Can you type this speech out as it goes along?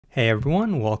Hey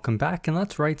everyone, welcome back, and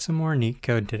let's write some more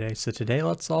Leetcode today. So today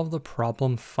let's solve the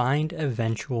problem find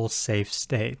eventual safe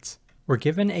states. We're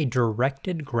given a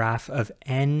directed graph of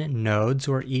n nodes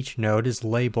where each node is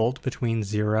labeled between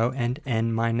 0 and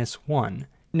n minus 1.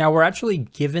 Now we're actually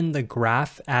given the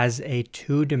graph as a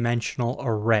two-dimensional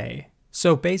array.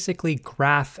 So basically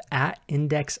graph at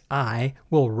index I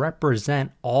will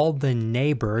represent all the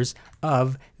neighbors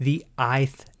of the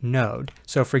ith node.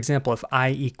 So for example, if I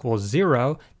equals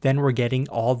 0, then we're getting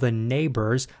all the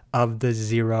neighbors of the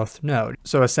 0th node.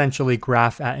 So essentially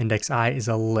graph at index I is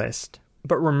a list.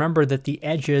 But remember that the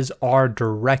edges are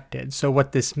directed. So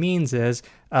what this means is,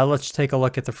 let's take a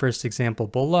look at the first example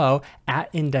below.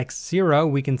 At index 0,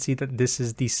 we can see that this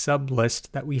is the sublist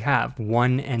that we have.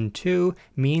 1 and 2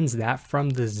 means that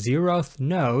from the 0th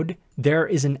node, there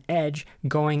is an edge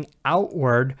going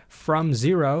outward from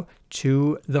 0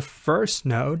 to the first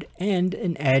node and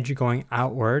an edge going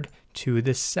outward to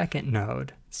the second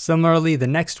node. Similarly, the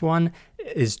next one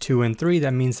is 2 and 3.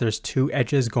 That means there's two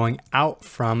edges going out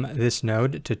from this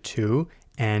node to 2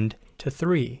 and to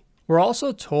 3. We're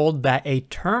also told that a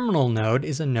terminal node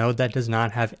is a node that does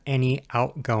not have any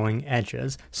outgoing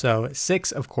edges. So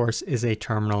 6, of course, is a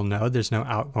terminal node. There's no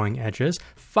outgoing edges.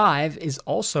 5 is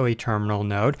also a terminal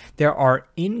node. There are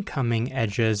incoming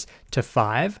edges to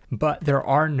 5, but there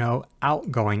are no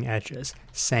outgoing edges.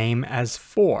 Same as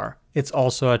 4. It's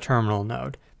also a terminal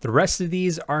node. The rest of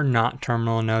these are not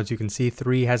terminal nodes. You can see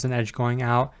 3 has an edge going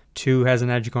out, 2 has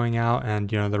an edge going out, and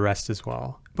the rest as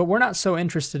well. But we're not so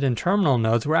interested in terminal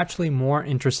nodes. We're actually more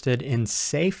interested in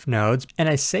safe nodes. And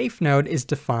a safe node is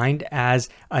defined as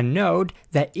a node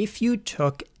that if you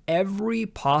took every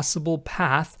possible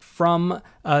path from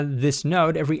this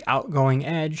node, every outgoing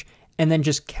edge, and then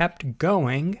just kept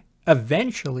going,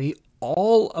 eventually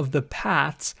all of the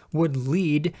paths would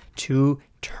lead to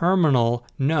terminal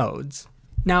nodes.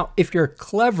 Now, if you're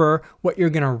clever, what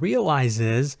you're going to realize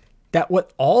is that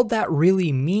what all that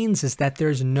really means is that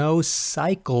there's no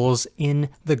cycles in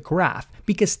the graph.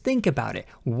 Because think about it.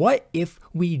 What if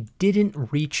we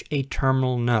didn't reach a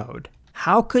terminal node?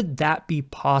 How could that be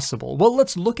possible? Well,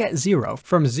 let's look at 0.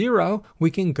 From 0,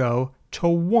 we can go to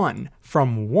 1.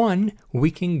 From 1, we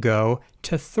can go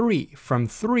to 3. From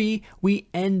 3, we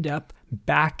end up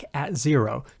back at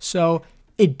 0. So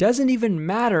it doesn't even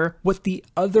matter what the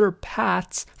other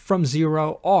paths from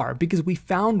 0 are, because we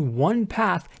found one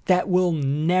path that will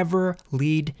never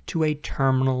lead to a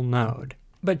terminal node.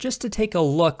 But just to take a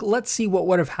look, let's see what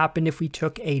would have happened if we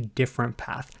took a different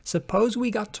path. Suppose we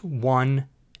got to 1,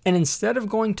 and instead of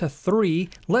going to 3,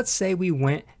 let's say we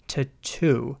went to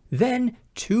 2. Then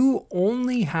 2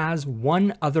 only has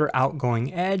one other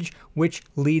outgoing edge, which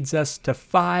leads us to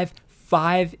 5.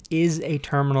 5 is a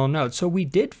terminal node. So we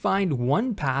did find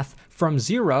one path from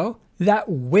 0 that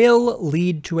will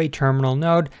lead to a terminal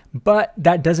node, but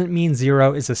that doesn't mean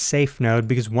 0 is a safe node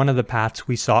because one of the paths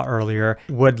we saw earlier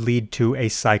would lead to a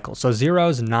cycle. So 0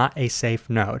 is not a safe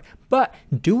node. But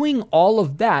doing all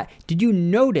of that, did you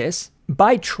notice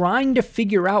by trying to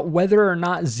figure out whether or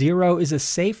not 0 is a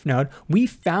safe node, we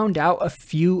found out a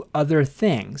few other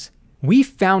things. We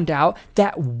found out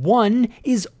that 1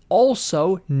 is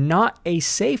also not a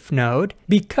safe node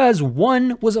because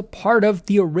 1 was a part of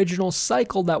the original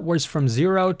cycle that was from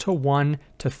 0 to 1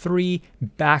 to 3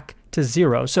 back to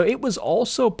 0. So it was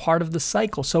also part of the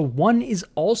cycle. So 1 is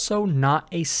also not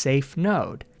a safe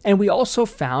node. And we also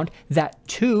found that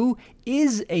 2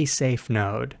 is a safe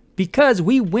node. Because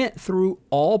we went through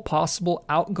all possible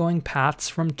outgoing paths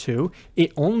from 2,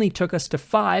 it only took us to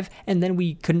 5, and then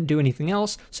we couldn't do anything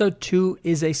else, so 2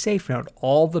 is a safe node.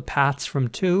 All the paths from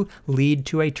 2 lead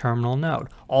to a terminal node.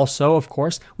 Also, of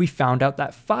course, we found out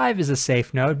that 5 is a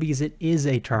safe node because it is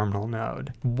a terminal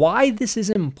node. Why this is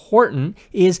important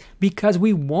is because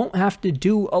we won't have to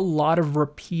do a lot of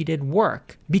repeated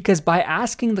work. Because by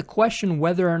asking the question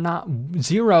whether or not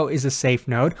 0 is a safe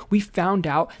node, we found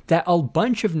out that a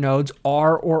bunch of nodes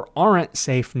are or aren't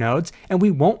safe nodes, and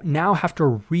we won't now have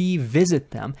to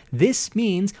revisit them. This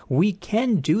means we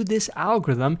can do this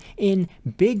algorithm in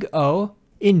big O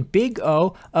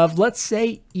of, let's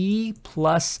say, E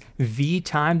plus V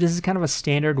times. This is kind of a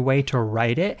standard way to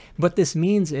write it. What this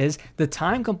means is the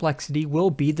time complexity will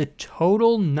be the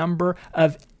total number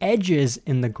of edges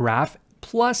in the graph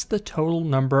plus the total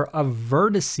number of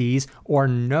vertices or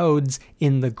nodes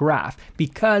in the graph,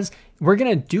 because we're going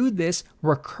to do this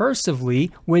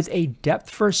recursively with a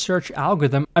depth first search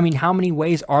algorithm. I mean, how many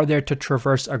ways are there to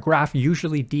traverse a graph?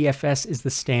 Usually DFS is the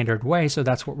standard way, so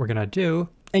that's what we're going to do.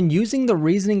 And using the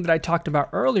reasoning that I talked about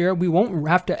earlier, we won't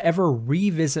have to ever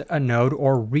revisit a node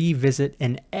or revisit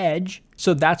an edge.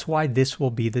 So that's why this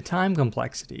will be the time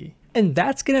complexity. And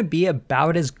that's going to be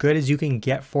about as good as you can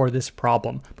get for this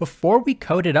problem. Before we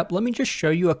code it up, let me just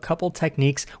show you a couple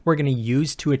techniques we're going to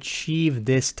use to achieve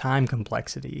this time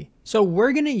complexity. So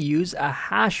we're going to use a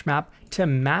hash map to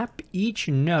map each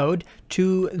node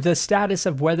to the status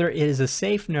of whether it is a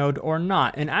safe node or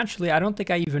not. And actually, I don't think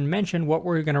I even mentioned what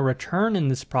we're going to return in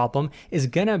this problem is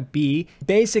going to be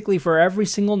basically for every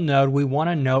single node, we want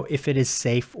to know if it is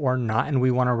safe or not. And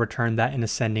we want to return that in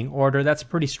ascending order. That's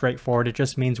pretty straightforward. It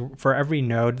just means for every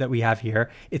node that we have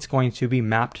here, it's going to be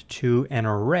mapped to an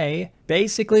array.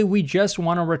 Basically, we just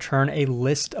want to return a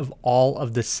list of all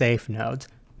of the safe nodes.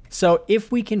 So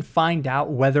if we can find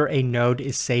out whether a node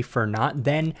is safe or not,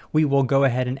 then we will go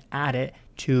ahead and add it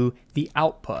to the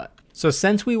output. So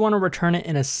since we want to return it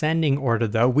in ascending order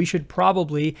though, we should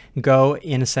probably go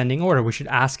in ascending order. We should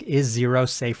ask, is 0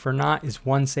 safe or not? Is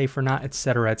 1 safe or not?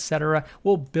 Etc, etc.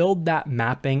 We'll build that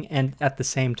mapping, and at the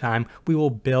same time, we will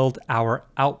build our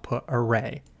output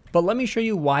array. But let me show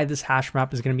you why this hash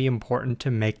map is going to be important to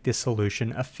make this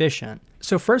solution efficient.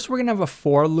 So first we're going to have a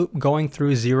for loop going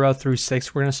through 0 through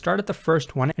 6. We're going to start at the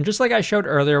first one. And just like I showed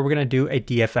earlier, we're going to do a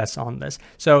DFS on this.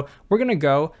 So we're going to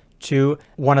go to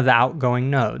one of the outgoing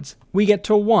nodes. We get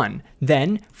to 1.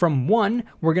 Then from 1,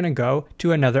 we're going to go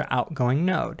to another outgoing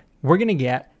node. We're going to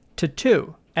get to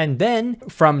 2. And then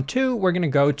from 2, we're going to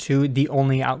go to the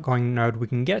only outgoing node we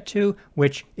can get to,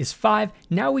 which is 5.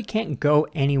 Now we can't go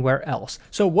anywhere else.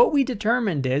 So what we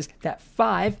determined is that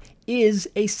 5 is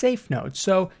a safe node.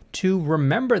 So to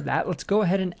remember that, let's go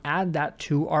ahead and add that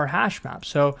to our hash map.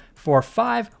 So for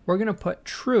 5, we're going to put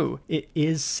true. It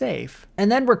is safe. And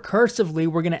then recursively,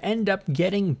 we're going to end up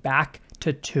getting back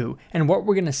to 2. And what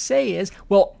we're going to say is,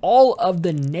 well, all of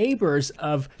the neighbors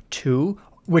of 2,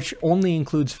 which only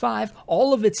includes 5,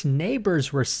 all of its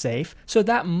neighbors were safe, so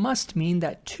that must mean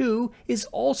that 2 is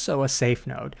also a safe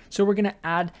node. So we're going to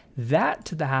add that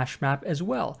to the hash map as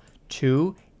well.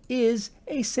 2 is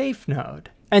a safe node.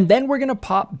 And then we're going to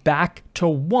pop back to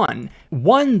 1.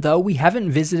 1, though, we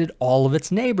haven't visited all of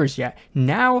its neighbors yet.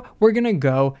 Now we're going to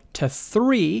go to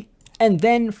 3. And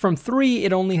then from 3,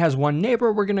 it only has 1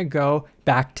 neighbor. We're going to go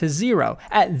back to 0.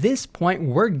 At this point,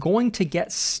 we're going to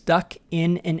get stuck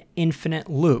in an infinite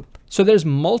loop. So there's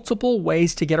multiple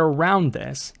ways to get around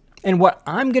this. And what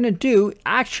I'm going to do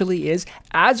actually is,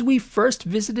 as we first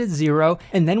visited 0,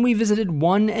 and then we visited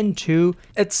 1 and 2,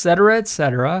 etc.,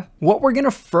 etc., what we're going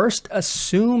to first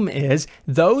assume is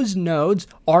those nodes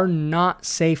are not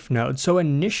safe nodes. So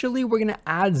initially, we're going to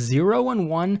add 0 and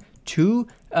 1 to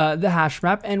the hash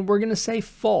map, and we're going to say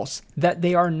false, that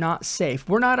they are not safe.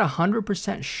 We're not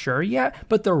 100% sure yet,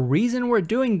 but the reason we're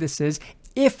doing this is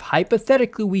if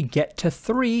hypothetically we get to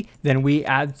 3, then we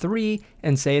add 3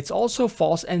 and say it's also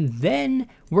false, and then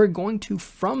we're going to,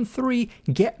 from 3,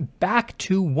 get back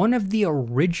to one of the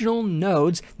original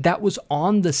nodes that was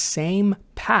on the same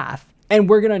path. And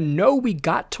we're going to know we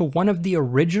got to one of the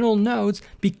original nodes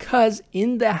because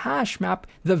in the hash map,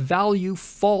 the value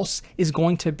false is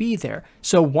going to be there.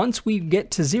 So once we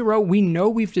get to 0, we know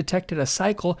we've detected a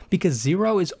cycle because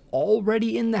 0 is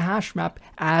already in the hash map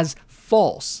as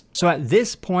false. So at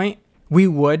this point, we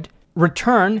would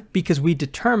return because we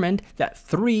determined that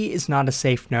 3 is not a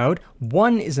safe node,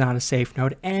 1 is not a safe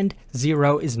node, and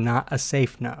 0 is not a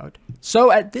safe node.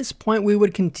 So at this point, we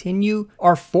would continue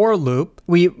our for loop.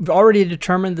 We've already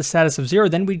determined the status of 0,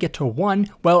 then we'd get to 1.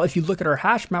 Well, if you look at our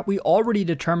hash map, we already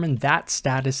determined that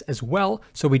status as well.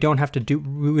 So we don't have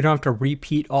to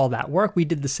repeat all that work. We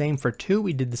did the same for 2,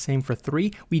 we did the same for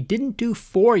 3. We didn't do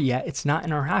 4 yet, it's not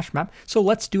in our hash map. So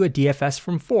let's do a DFS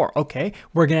from 4. Okay,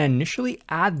 we're gonna initially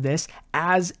add this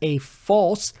as a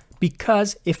false,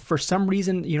 because if for some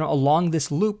reason, along this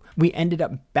loop, we ended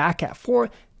up back at 4,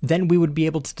 then we would be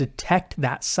able to detect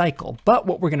that cycle. But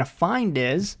what we're going to find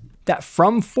is that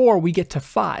from 4, we get to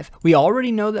 5. We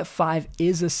already know that 5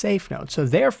 is a safe node. So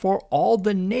therefore, all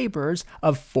the neighbors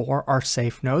of 4 are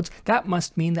safe nodes. That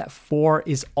must mean that 4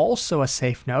 is also a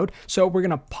safe node. So we're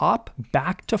going to pop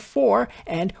back to 4,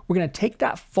 and we're going to take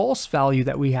that false value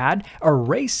that we had,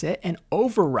 erase it, and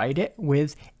overwrite it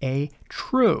with a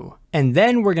true. And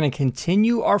then we're going to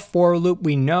continue our for loop.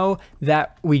 We know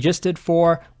that we just did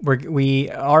 4.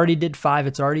 We already did 5.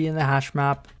 It's already in the hash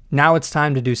map. Now it's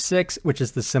time to do 6, which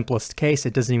is the simplest case.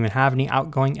 It doesn't even have any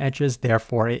outgoing edges.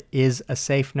 Therefore, it is a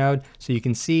safe node. So you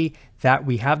can see that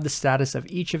we have the status of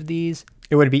each of these.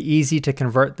 It would be easy to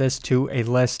convert this to a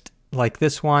list like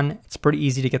this one. It's pretty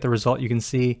easy to get the result. You can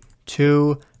see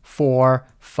 2, 4,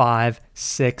 5,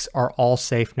 6 are all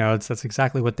safe nodes. That's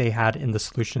exactly what they had in the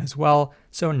solution as well.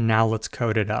 So now let's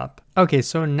code it up. Okay,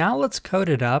 so now let's code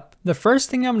it up. The first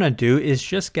thing I'm going to do is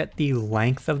just get the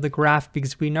length of the graph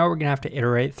because we know we're going to have to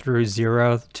iterate through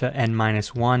 0 to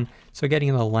n-1. So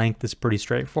getting the length is pretty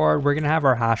straightforward. We're going to have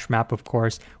our hash map, of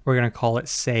course. We're going to call it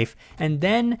safe. And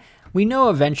then we know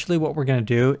eventually what we're going to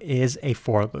do is a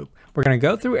for loop. We're going to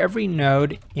go through every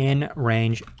node in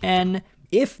range n.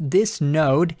 If this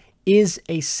node is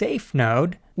a safe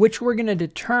node, which we're going to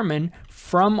determine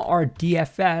from our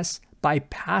DFS by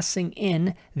passing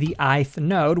in the ith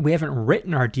node. We haven't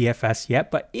written our DFS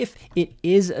yet, but if it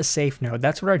is a safe node,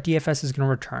 that's what our DFS is going to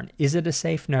return. Is it a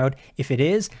safe node? If it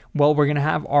is, well, we're going to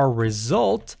have our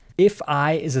result. If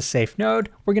I is a safe node,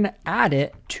 we're going to add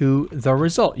it to the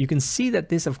result. You can see that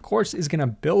this, of course, is going to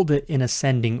build it in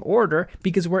ascending order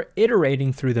because we're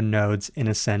iterating through the nodes in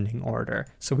ascending order.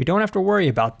 So we don't have to worry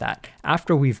about that.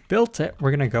 After we've built it,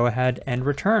 we're going to go ahead and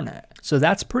return it. So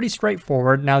that's pretty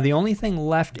straightforward. Now, the only thing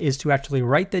left is to actually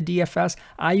write the DFS.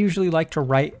 I usually like to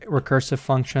write recursive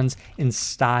functions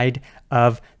inside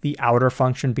of the outer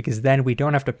function because then we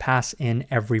don't have to pass in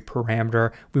every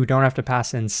parameter. We don't have to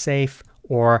pass in safe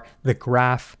or the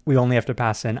graph. We only have to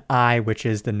pass in I, which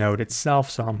is the node itself.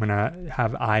 So I'm going to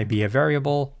have I be a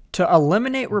variable. To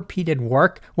eliminate repeated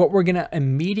work, what we're going to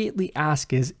immediately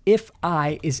ask is if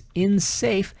I is in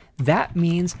safe, that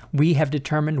means we have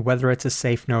determined whether it's a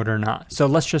safe node or not. So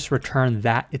let's just return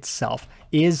that itself.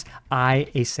 Is I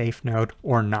a safe node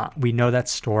or not? We know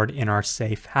that's stored in our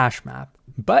safe hash map.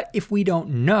 But if we don't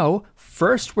know,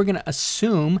 first we're going to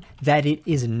assume that it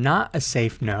is not a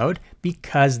safe node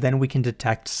because then we can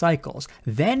detect cycles.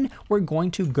 Then we're going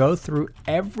to go through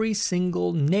every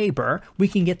single neighbor. We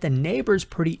can get the neighbors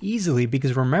pretty easily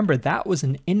because remember that was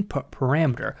an input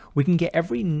parameter. We can get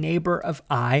every neighbor of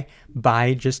I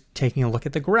by just taking a look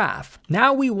at the graph.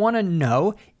 Now we want to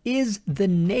know, is the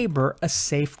neighbor a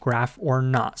safe graph or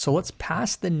not? So let's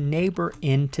pass the neighbor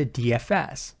into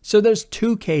DFS. So there's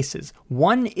two cases.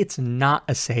 One, it's not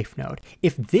a safe node.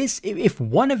 If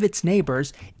one of its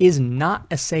neighbors is not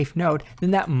a safe node, then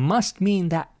that must mean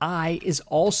that I is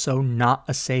also not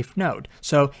a safe node.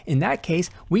 So in that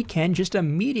case, we can just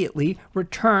immediately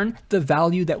return the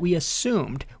value that we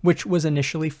assumed, which was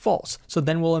initially false. So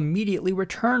then we'll immediately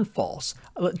return false.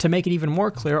 To make it even more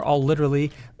clear, I'll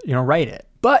literally, write it.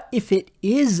 But if it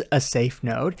is a safe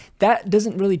node, that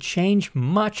doesn't really change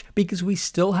much because we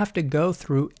still have to go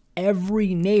through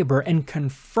every neighbor and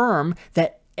confirm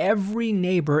that every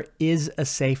neighbor is a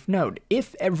safe node.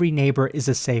 If every neighbor is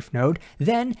a safe node,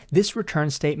 then this return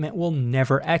statement will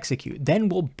never execute. Then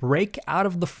we'll break out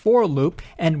of the for loop.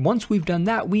 And once we've done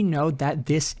that, we know that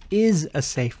this is a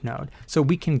safe node. So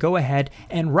we can go ahead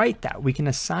and write that. We can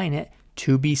assign it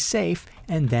to be safe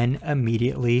and then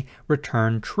immediately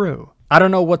return true. I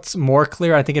don't know what's more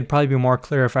clear. I think it'd probably be more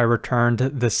clear if I returned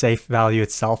the safe value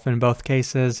itself in both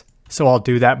cases. So I'll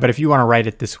do that. But if you want to write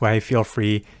it this way, feel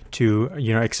free to,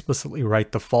 explicitly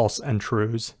write the false and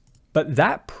trues. But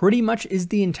that pretty much is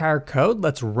the entire code.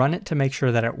 Let's run it to make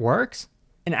sure that it works.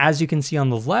 And as you can see on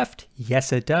the left,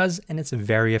 yes, it does, and it's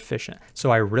very efficient.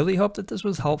 So I really hope that this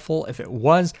was helpful. If it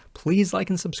was, please like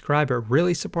and subscribe. It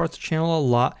really supports the channel a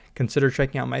lot. Consider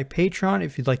checking out my Patreon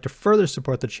if you'd like to further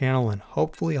support the channel, and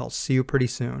hopefully I'll see you pretty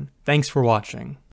soon. Thanks for watching.